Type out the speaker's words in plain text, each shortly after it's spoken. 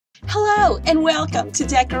Hello and welcome to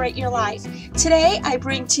Decorate Your Life. Today I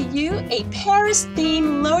bring to you a Paris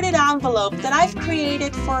theme loaded envelope that I've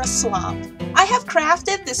created for a swamp. I have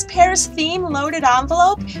crafted this Paris theme loaded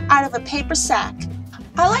envelope out of a paper sack.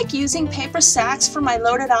 I like using paper sacks for my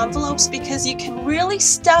loaded envelopes because you can really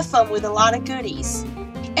stuff them with a lot of goodies.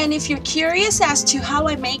 And if you're curious as to how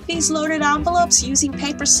I make these loaded envelopes using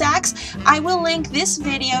paper sacks, I will link this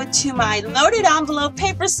video to my loaded envelope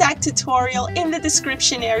paper sack tutorial in the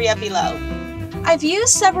description area below. I've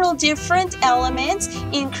used several different elements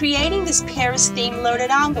in creating this Paris theme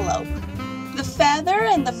loaded envelope. The feather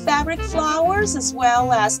and the fabric flowers, as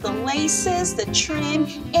well as the laces, the trim,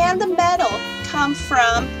 and the metal come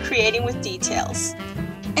from creating with details.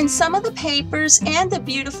 And some of the papers and the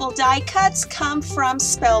beautiful die cuts come from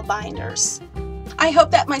Spellbinders. I hope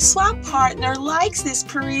that my swap partner likes this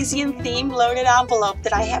Parisian theme loaded envelope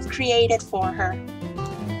that I have created for her.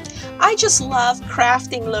 I just love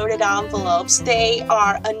crafting loaded envelopes. They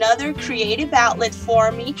are another creative outlet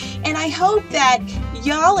for me, and I hope that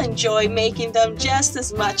y'all enjoy making them just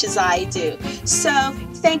as much as I do. So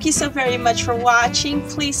thank you so very much for watching.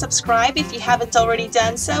 Please subscribe if you haven't already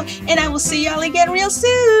done so, and I will see y'all again real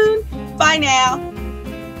soon. Bye now.